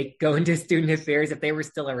NUFs and go into student affairs, if they were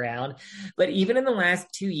still around. But even in the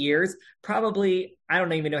last 2 years, probably, I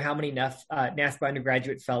don't even know how many NASPA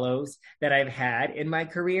undergraduate fellows that I've had in my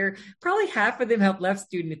career. Probably half of them have left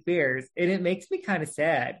student affairs, and it makes me kind of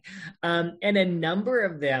sad. And a number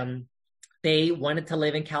of them, they wanted to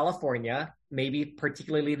live in California, maybe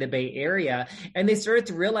particularly the Bay Area, and they started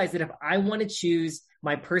to realize that if I want to choose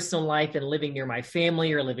my personal life and living near my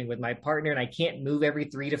family or living with my partner, and I can't move every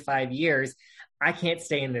 3 to 5 years, I can't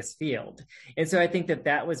stay in this field. And so I think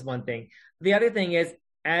that was one thing. The other thing is,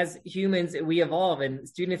 as humans, we evolve, and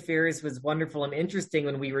student affairs was wonderful and interesting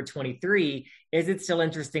when we were 23. Is it still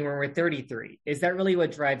interesting when we're 33? Is that really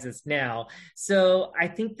what drives us now? So I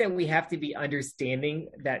think that we have to be understanding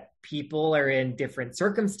that people are in different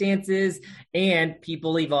circumstances and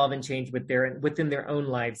people evolve and change within their own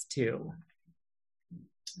lives too.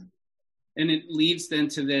 And it leads then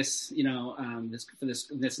to this,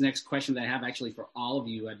 this next question that I have actually for all of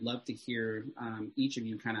you. I'd love to hear each of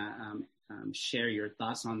you kind of share your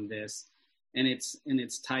thoughts on this, and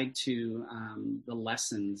it's tied to the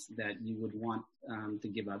lessons that you would want to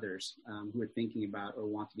give others who are thinking about or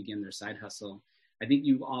want to begin their side hustle. I think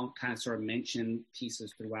you've all kind of sort of mentioned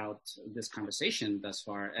pieces throughout this conversation thus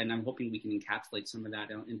far, and I'm hoping we can encapsulate some of that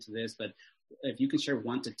into this. But if you can share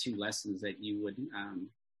 1 to 2 lessons that you would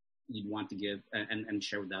you'd want to give and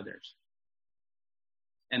share with others.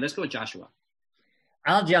 And let's go with Joshua.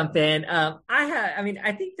 I'll jump in.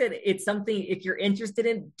 I think that it's something, if you're interested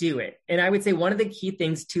in, do it. And I would say one of the key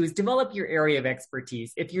things too is develop your area of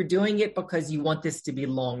expertise. If you're doing it because you want this to be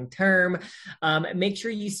long-term, make sure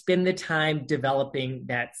you spend the time developing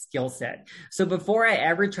that skill set. So before I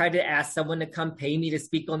ever tried to ask someone to come pay me to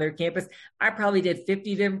speak on their campus, I probably did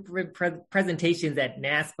 50 different presentations at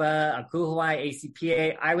NASPA, Akuhawai,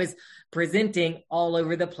 ACPA. I was presenting all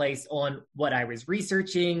over the place on what I was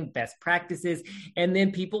researching, best practices. And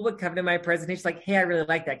then people would come to my presentation like, hey, I really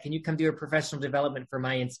like that. Can you come do a professional development for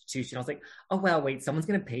my institution? I was like, oh, wow, wait, someone's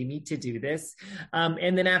going to pay me to do this.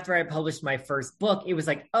 And then after I published my first book, it was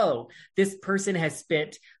like, oh, this person has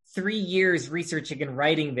spent 3 years researching and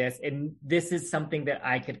writing this, and this is something that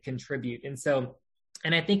I could contribute.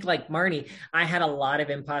 And I think like Marney, I had a lot of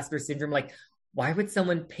imposter syndrome, like, why would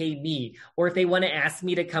someone pay me? Or if they want to ask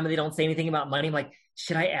me to come and they don't say anything about money, I'm like,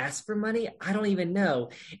 should I ask for money? I don't even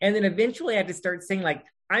know. And then eventually I had to start saying like,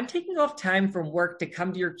 I'm taking off time from work to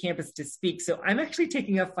come to your campus to speak. So I'm actually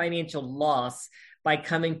taking a financial loss by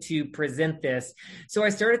coming to present this. So I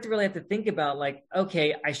started to really have to think about like,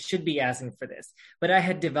 okay, I should be asking for this, but I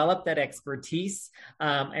had developed that expertise,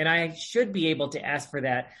 and I should be able to ask for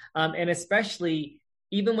that. And especially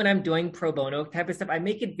even when I'm doing pro bono type of stuff, I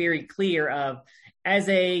make it very clear as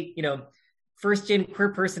a, first-gen queer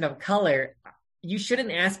person of color, you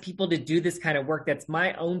shouldn't ask people to do this kind of work that's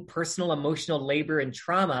my own personal emotional labor and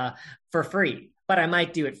trauma for free. But I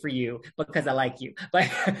might do it for you because I like you.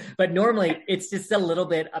 But normally it's just a little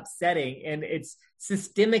bit upsetting, and it's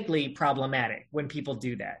systemically problematic when people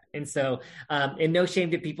do that. And so, and no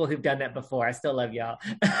shame to people who've done that before. I still love y'all.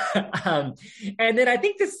 And then I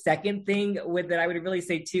think the second thing that I would really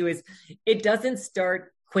say too is it doesn't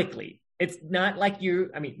start quickly. It's not like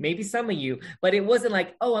maybe some of you, but it wasn't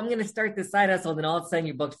like, oh, I'm going to start this side hustle, and then all of a sudden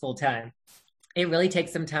you're booked full time. It really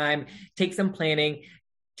takes some time, take some planning,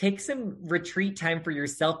 take some retreat time for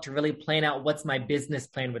yourself to really plan out what's my business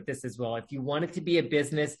plan with this as well. If you want it to be a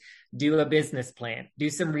business, do a business plan,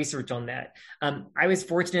 do some research on that. I was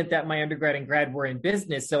fortunate that my undergrad and grad were in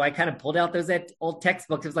business. So I kind of pulled out those old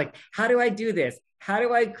textbooks. It was like, how do I do this? How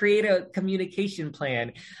do I create a communication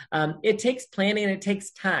plan? It takes planning and it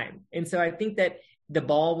takes time. And so I think that the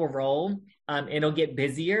ball will roll. It'll get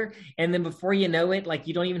busier. And then before you know it, like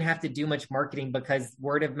you don't even have to do much marketing because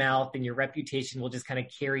word of mouth and your reputation will just kind of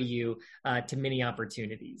carry you to many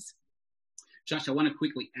opportunities. Josh, I want to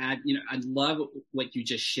quickly add, I love what you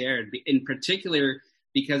just shared in particular,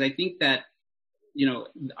 because I think that,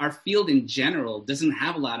 our field in general doesn't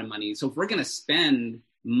have a lot of money. So if we're going to spend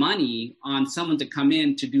money on someone to come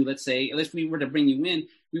in to do, let's say, if we were to bring you in,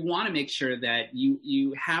 we want to make sure that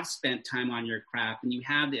you have spent time on your craft and you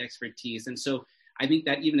have the expertise. And so I think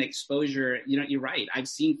that even exposure, you're right. I've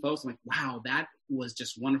seen folks like, wow, that was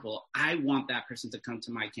just wonderful. I want that person to come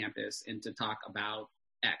to my campus and to talk about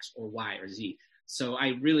X or Y or Z. So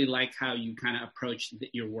I really like how you kind of approach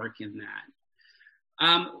your work in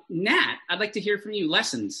that. Nat, I'd like to hear from you.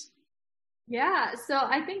 Lessons. Yeah. So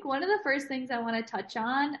I think one of the first things I want to touch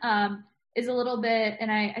on is a little bit,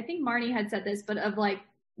 and I think Marney had said this, but of like,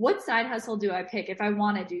 what side hustle do I pick if I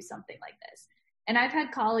want to do something like this? And I've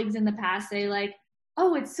had colleagues in the past say like,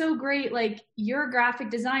 oh, it's so great. Like, you're a graphic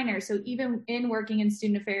designer. So even in working in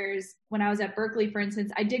student affairs, when I was at Berkeley, for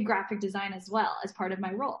instance, I did graphic design as well as part of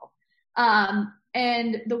my role.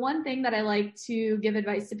 And the one thing that I like to give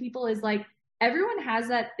advice to people is like, everyone has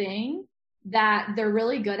that thing that they're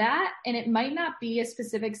really good at, and it might not be a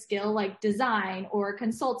specific skill like design or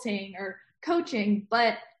consulting or coaching,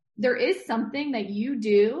 but there is something that you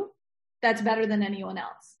do that's better than anyone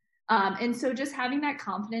else. And so just having that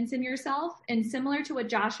confidence in yourself, and similar to what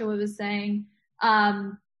Joshua was saying,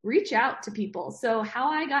 reach out to people. So how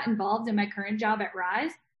I got involved in my current job at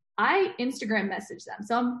Rise, I Instagram messaged them.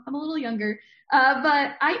 So I'm a little younger,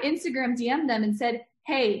 but I Instagram DM'd them and said,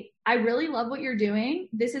 hey, I really love what you're doing.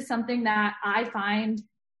 This is something that I find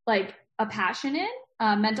like a passion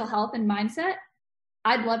in, mental health and mindset.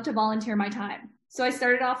 I'd love to volunteer my time. So I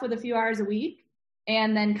started off with a few hours a week,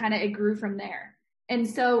 and then kind of it grew from there. And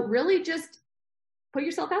so really just put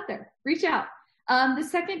yourself out there, reach out. The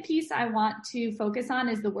second piece I want to focus on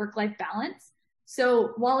is the work-life balance.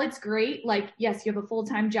 So while it's great, like, yes, you have a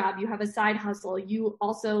full-time job, you have a side hustle, you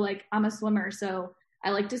also like, I'm a swimmer, so I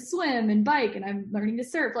like to swim and bike, and I'm learning to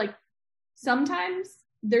surf. Like, sometimes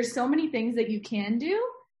there's so many things that you can do,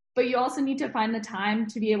 but you also need to find the time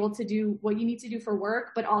to be able to do what you need to do for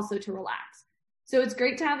work, but also to relax. So it's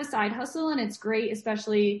great to have a side hustle, and it's great,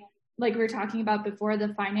 especially like we were talking about before,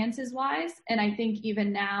 the finances wise. And I think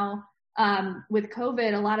even now with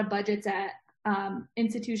COVID, a lot of budgets at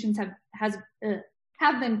institutions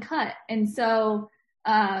have been cut. And so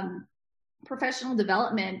professional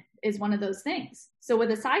development is one of those things. So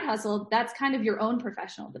with a side hustle, that's kind of your own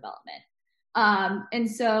professional development. And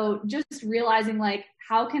so just realizing like,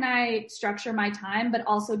 how can I structure my time, but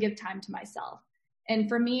also give time to myself? And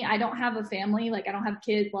for me, I don't have a family, like I don't have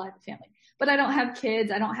kids. Well, I have a family, but I don't have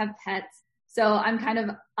kids. I don't have pets. So I'm kind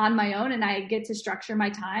of on my own, and I get to structure my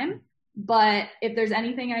time. But if there's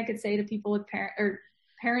anything I could say to people with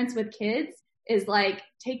parents with kids is like,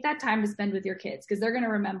 take that time to spend with your kids, because they're going to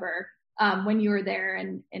remember when you were there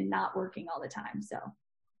and not working all the time. So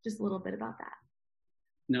just a little bit about that.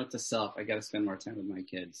 Note to self, I got to spend more time with my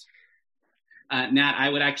kids. Nat,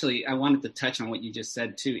 I wanted to touch on what you just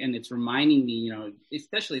said too. And it's reminding me,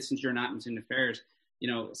 especially since you're not in student affairs,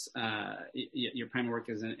 your primary work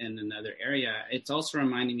is in another area. It's also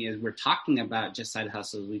reminding me, as we're talking about just side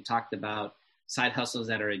hustles, we talked about side hustles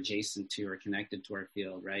that are adjacent to or connected to our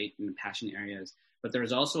field, right? In the passion areas. But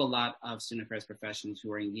there's also a lot of student affairs professionals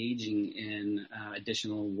who are engaging in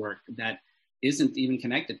additional work that isn't even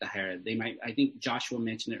connected to higher ed. They might, I think Joshua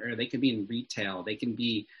mentioned it earlier, they can be in retail. They can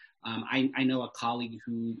be, I know a colleague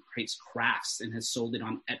who creates crafts and has sold it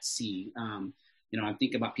on Etsy. I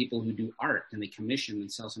think about people who do art and they commission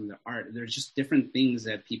and sell some of their art. There's just different things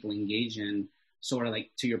that people engage in, sort of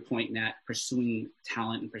like, to your point, Nat, pursuing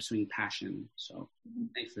talent and pursuing passion. So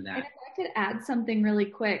thanks for that. And if I could add something really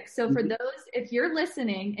quick. So for those, if you're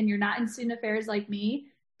listening and you're not in student affairs like me,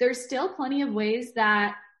 there's still plenty of ways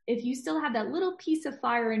that if you still have that little piece of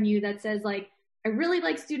fire in you that says like, I really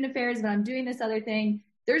like student affairs, but I'm doing this other thing,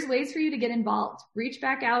 there's ways for you to get involved. Reach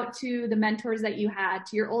back out to the mentors that you had,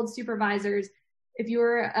 to your old supervisors. If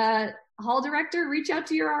you're a hall director, reach out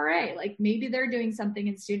to your RA. Like, maybe they're doing something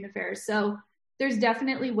in student affairs. So there's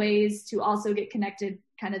definitely ways to also get connected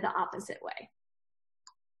kind of the opposite way.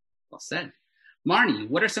 Well said. Marney,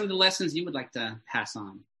 what are some of the lessons you would like to pass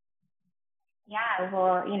on? Yeah,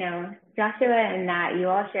 well, Joshua and Nat, you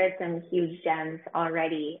all shared some huge gems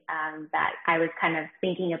already that I was kind of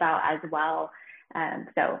thinking about as well.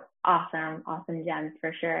 So awesome gems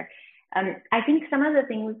for sure. I think some of the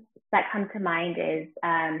things that come to mind is,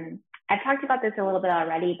 I've talked about this a little bit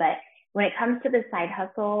already, but when it comes to the side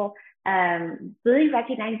hustle, really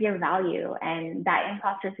recognize your value, and that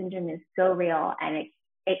imposter syndrome is so real, and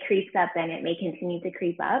it creeps up, and it may continue to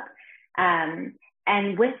creep up.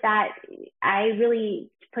 And with that, I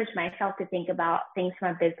really push myself to think about things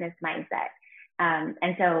from a business mindset.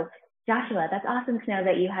 And so, Joshua, that's awesome to know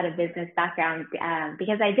that you had a business background,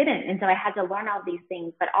 because I didn't. And so I had to learn all these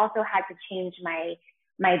things, but also had to change my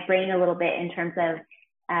brain a little bit in terms of,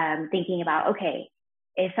 thinking about, okay,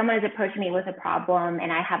 if someone is approaching me with a problem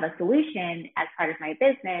and I have a solution as part of my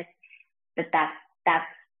business, that's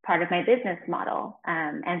part of my business model.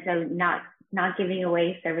 And so not giving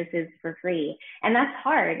away services for free. And that's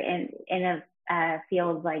hard in a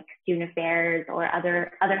field like student affairs or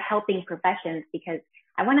other helping professions, because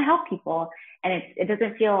I want to help people. And it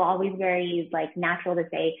doesn't feel always very like natural to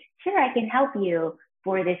say, sure, I can help you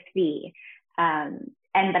for this fee.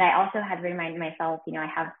 But I also had to remind myself,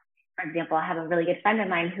 for example, I have a really good friend of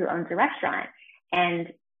mine who owns a restaurant,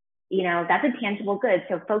 and, that's a tangible good.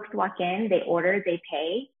 So folks walk in, they order, they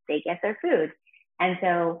pay, they get their food. And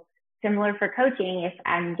so similar for coaching, if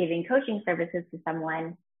I'm giving coaching services to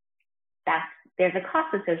someone, there's a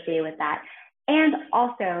cost associated with that. And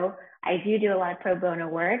also, I do a lot of pro bono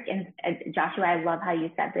work. And Joshua, I love how you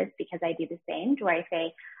said this, because I do the same, where I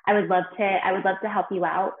say, I would love to help you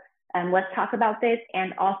out. Let's talk about this.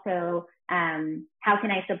 And also, how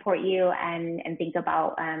can I support you and think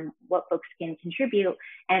about what folks can contribute.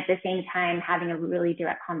 And at the same time, having a really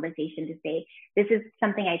direct conversation to say, this is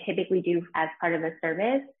something I typically do as part of a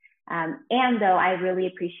service. And though I really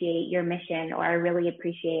appreciate your mission, or I really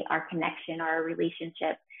appreciate our connection or our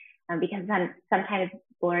relationship, because sometimes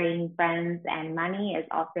blurring friends and money is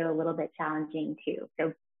also a little bit challenging too.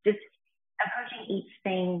 So just approaching each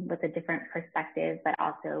thing with a different perspective, but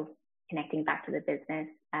also connecting back to the business.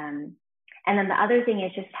 And then the other thing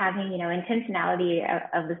is just having, intentionality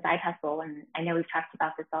of the side hustle. And I know we've talked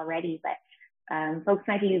about this already, but folks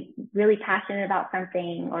might be really passionate about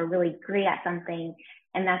something or really great at something,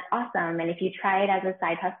 and that's awesome. And if you try it as a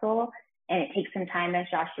side hustle and it takes some time, as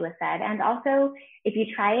Joshua said, and also if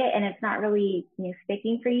you try it and it's not really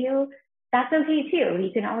sticking for you, that's okay too. You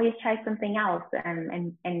can always try something else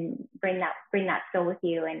and bring that still with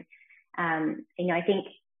you. And I think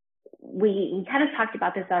we kind of talked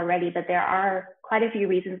about this already, but there are quite a few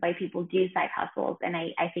reasons why people do side hustles, and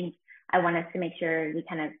I think I want us to make sure we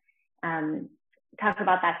kind of talk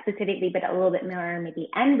about that specifically, but a little bit more maybe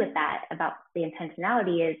end with that about the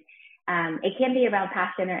intentionality is it can be around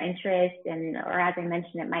passion or interest, or as I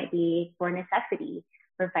mentioned, it might be for necessity,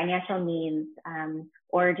 for financial means,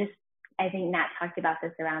 or just, I think Nat talked about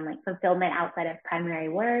this around like fulfillment outside of primary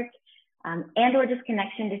work, and or just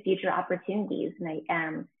connection to future opportunities.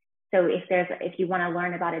 And so if you want to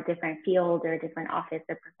learn about a different field or a different office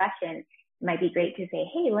or profession, it might be great to say,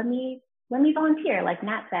 hey, let me volunteer, like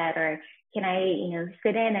Nat said, or can I,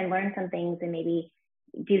 sit in and learn some things and maybe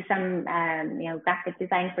do some, graphic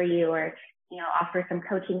design for you, or, offer some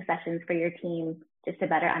coaching sessions for your team just to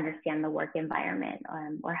better understand the work environment,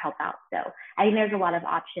 or help out. So I think there's a lot of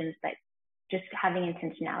options, but just having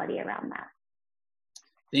intentionality around that.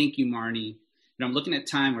 Thank you, Marney. I'm looking at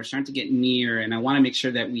time. We're starting to get near, and I want to make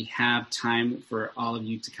sure that we have time for all of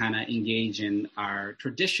you to kind of engage in our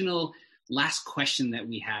traditional last question that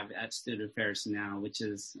we have at Student Affairs now, which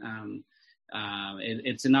is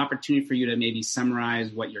it's an opportunity for you to maybe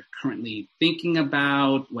summarize what you're currently thinking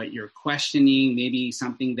about, what you're questioning, maybe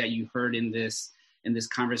something that you heard in this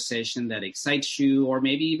conversation that excites you, or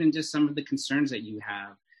maybe even just some of the concerns that you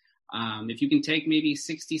have. If you can take maybe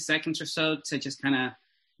 60 seconds or so to just kind of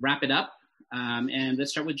wrap it up. And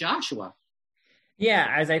let's start with Joshua.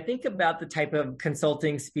 Yeah, as I think about the type of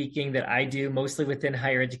consulting speaking that I do, mostly within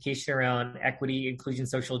higher education around equity, inclusion,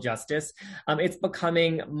 social justice, it's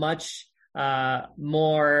becoming much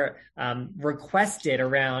more requested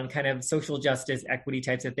around kind of social justice, equity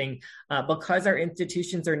types of thing, because our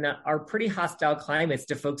institutions are pretty hostile climates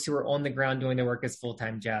to folks who are on the ground doing their work as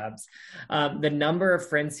full-time jobs. The number of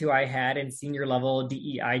friends who I had in senior level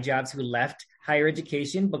DEI jobs who left higher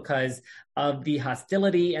education because of the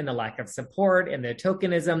hostility and the lack of support and the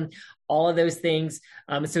tokenism, all of those things.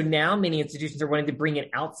 So now many institutions are wanting to bring in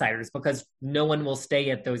outsiders because no one will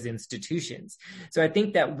stay at those institutions. So I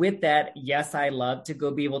think that with that, yes, I love to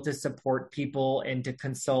go be able to support people and to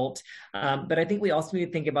consult. But I think we also need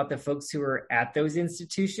to think about the folks who are at those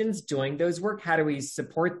institutions doing those work. How do we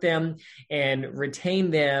support them and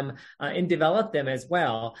retain them and develop them as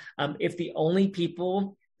well? If the only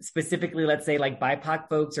people, specifically, let's say like BIPOC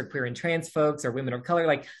folks or queer and trans folks or women of color,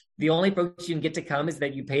 like the only folks you can get to come is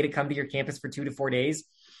that you pay to come to your campus for 2 to 4 days,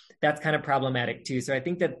 that's kind of problematic too. So I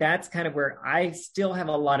think that that's kind of where I still have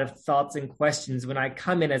a lot of thoughts and questions when I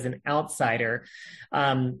come in as an outsider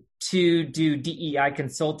to do DEI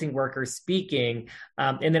consulting work or speaking,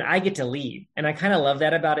 and then I get to leave. And I kind of love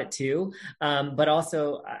that about it too. But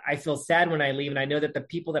also I feel sad when I leave, and I know that the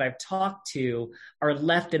people that I've talked to are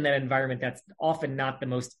left in that environment that's often not the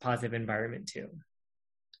most positive environment too.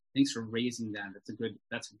 Thanks for raising that.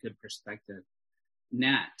 That's a good perspective.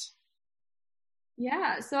 Nat.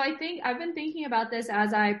 Yeah, so I think I've been thinking about this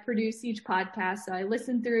as I produce each podcast. So I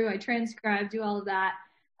listen through, I transcribe, do all of that.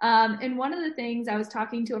 And one of the things, I was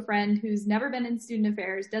talking to a friend who's never been in student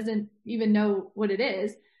affairs, doesn't even know what it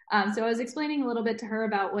is. So I was explaining a little bit to her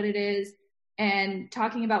about what it is and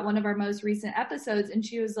talking about one of our most recent episodes. And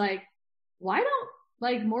she was like, why don't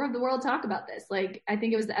like more of the world talk about this? Like, I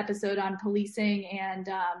think it was the episode on policing and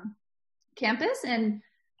campus. And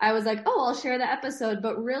I was like, oh, I'll share the episode.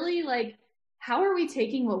 But really, like, how are we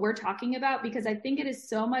taking what we're talking about? Because I think it is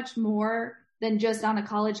so much more than just on a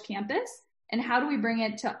college campus. And how do we bring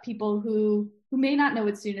it to people who may not know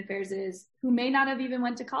what student affairs is, who may not have even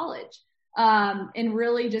went to college, and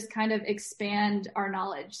really just kind of expand our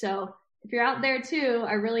knowledge. So if you're out there too,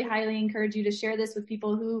 I really highly encourage you to share this with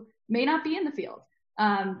people who may not be in the field,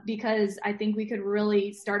 because I think we could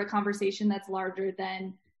really start a conversation that's larger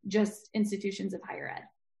than just institutions of higher ed.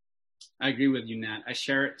 I agree with you, Nat. I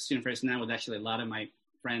share student affairs now with actually a lot of my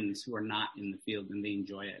friends who are not in the field, and they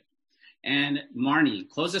enjoy it. And Marney,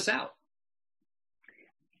 close us out.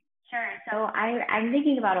 Sure. So I'm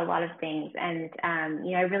thinking about a lot of things, and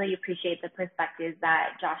I really appreciate the perspectives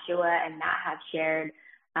that Joshua and Nat have shared.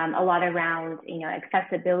 A lot around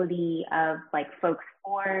accessibility of like folks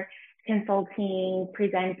for consulting,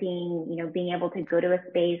 presenting, being able to go to a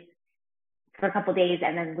space for a couple of days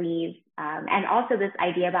and then leave, and also this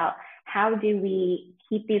idea about how do we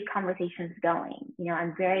keep these conversations going.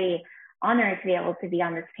 I'm very honored to be able to be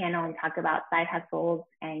on this panel and talk about side hustles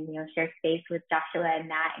and, share space with Joshua and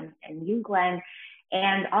Nat and you, Glenn.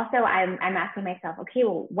 And also I'm asking myself, okay,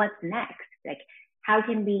 well, what's next? Like, how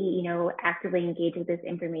can we, actively engage with this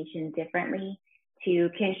information differently to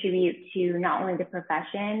contribute to not only the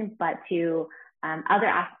profession, but to other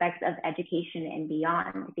aspects of education and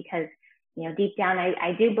beyond? Because, deep down,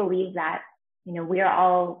 I do believe that, we are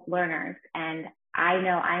all learners, and I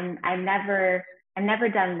know I'm never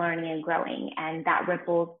done learning and growing, and that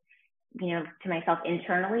ripples, to myself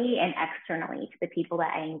internally and externally to the people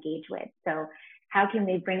that I engage with. So how can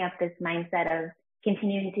we bring up this mindset of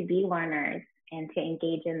continuing to be learners and to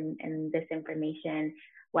engage in this information,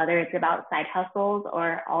 whether it's about side hustles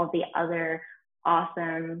or all the other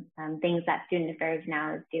awesome things that student affairs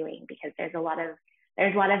now is doing, because there's a lot of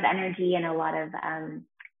energy and a lot of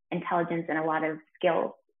intelligence and a lot of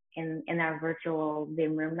skills in our virtual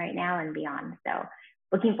Zoom room right now and beyond. So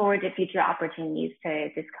looking forward to future opportunities to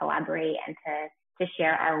just collaborate and to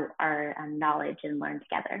share our knowledge and learn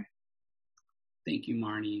together. Thank you,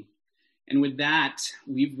 Marney. And with that,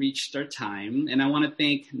 we've reached our time. And I want to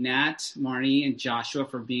thank Nat, Marney, and Joshua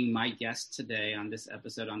for being my guests today on this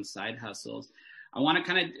episode on Side Hustles. I want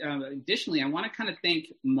to thank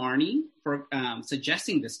Marney for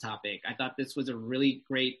suggesting this topic. I thought this was a really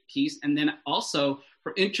great piece. And then also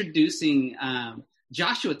for introducing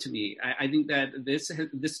Joshua to me. I think that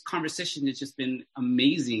this conversation has just been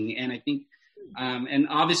amazing. And I think, and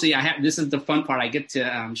obviously this is the fun part. I get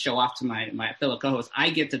to show off to my fellow co-hosts. I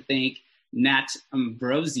get to thank Nat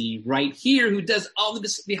Ambrosey right here, who does all of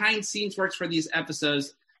this behind scenes works for these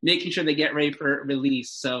episodes, making sure they get ready for release.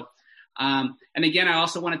 So, and again, I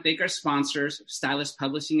also want to thank our sponsors, Stylist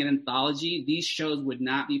Publishing and Anthology. These shows would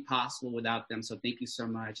not be possible without them. So thank you so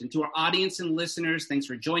much. And to our audience and listeners, thanks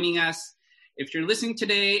for joining us. If you're listening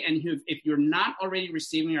today and if you're not already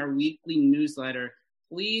receiving our weekly newsletter,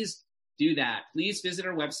 please do that. Please visit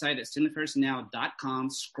our website at studentaffairsnow.com.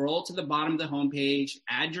 Scroll to the bottom of the homepage,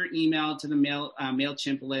 add your email to the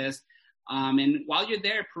MailChimp list. And while you're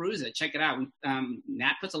there, peruse it, check it out.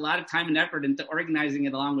 Nat puts a lot of time and effort into organizing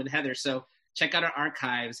it along with Heather. So check out our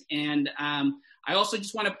archives. And I also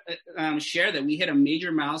just want to share that we hit a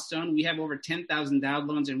major milestone. We have over 10,000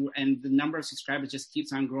 downloads, and the number of subscribers just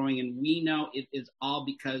keeps on growing. And we know it is all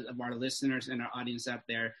because of our listeners and our audience out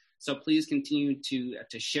there. So please continue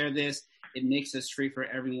to share this. It makes this free for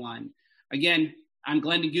everyone. Again, I'm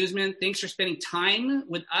Glenn DeGuzman. Thanks for spending time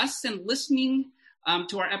with us and listening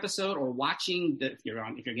to our episode or watching. If you're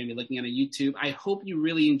going to be looking at a YouTube, I hope you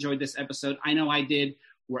really enjoyed this episode. I know I did.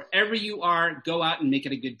 Wherever you are, go out and make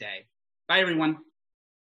it a good day. Bye, everyone.